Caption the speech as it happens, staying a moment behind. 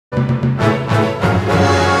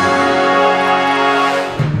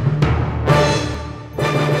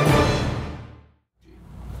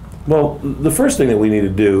Well, the first thing that we need to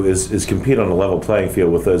do is compete on a level playing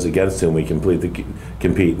field with those against whom we compete.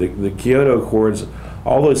 The Kyoto Accords,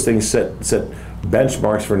 all those things set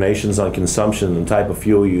benchmarks for nations on consumption and type of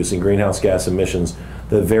fuel use and greenhouse gas emissions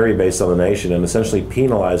that vary based on the nation, and essentially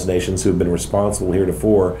penalize nations who have been responsible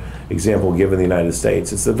heretofore. Example given the United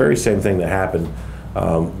States. It's the very same thing that happened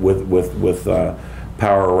with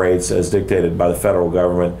power rates as dictated by the federal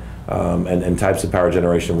government. And types of power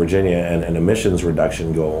generation in Virginia and emissions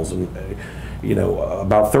reduction goals. And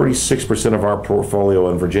about 36% of our portfolio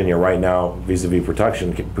in Virginia right now vis-a-vis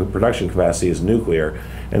production capacity is nuclear.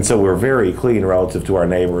 And so we're very clean relative to our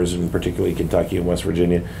neighbors, and particularly Kentucky and West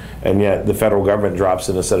Virginia. And yet the federal government drops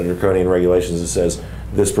in a set of draconian regulations that says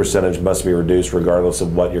this percentage must be reduced regardless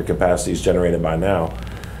of what your capacity is generated by now.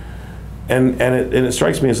 And it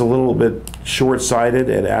strikes me as a little bit short-sighted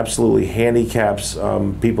and absolutely handicaps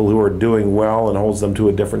people who are doing well and holds them to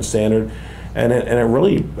a different standard. And it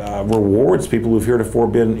really rewards people who've heretofore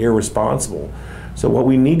been irresponsible. So what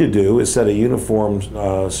we need to do is set a uniform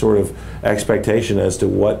sort of expectation as to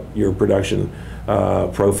what your production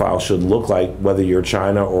profile should look like, whether you're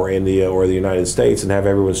China or India or the United States, and have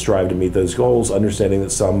everyone strive to meet those goals, understanding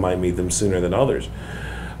that some might meet them sooner than others.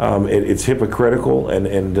 It's hypocritical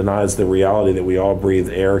and denies the reality that we all breathe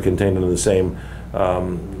air contained in the same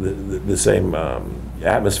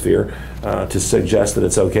atmosphere to suggest that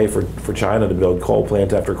it's okay for China to build coal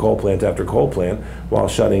plant after coal plant after coal plant while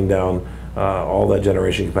shutting down all that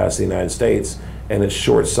generation capacity in the United States. And it's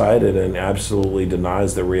short-sighted and absolutely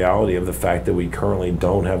denies the reality of the fact that we currently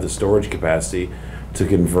don't have the storage capacity to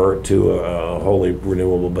convert to a wholly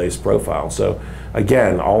renewable-based profile. So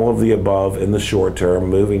again, all of the above in the short term,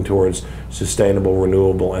 moving towards sustainable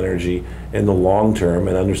renewable energy in the long term,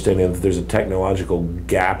 and understanding that there's a technological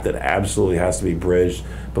gap that absolutely has to be bridged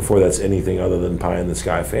before that's anything other than pie in the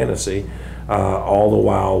sky fantasy, all the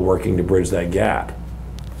while working to bridge that gap.